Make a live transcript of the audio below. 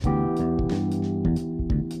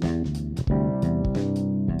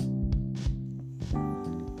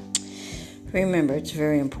Remember, it's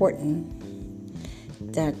very important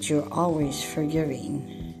that you're always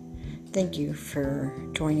forgiving. Thank you for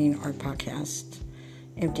joining our podcast,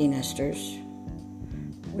 Empty Nesters.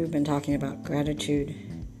 We've been talking about gratitude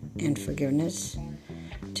and forgiveness.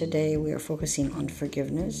 Today we are focusing on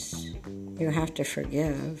forgiveness. You have to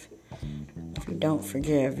forgive. If you don't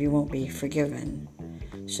forgive, you won't be forgiven.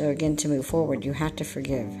 So again, to move forward, you have to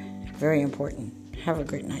forgive. Very important. Have a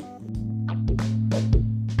great night.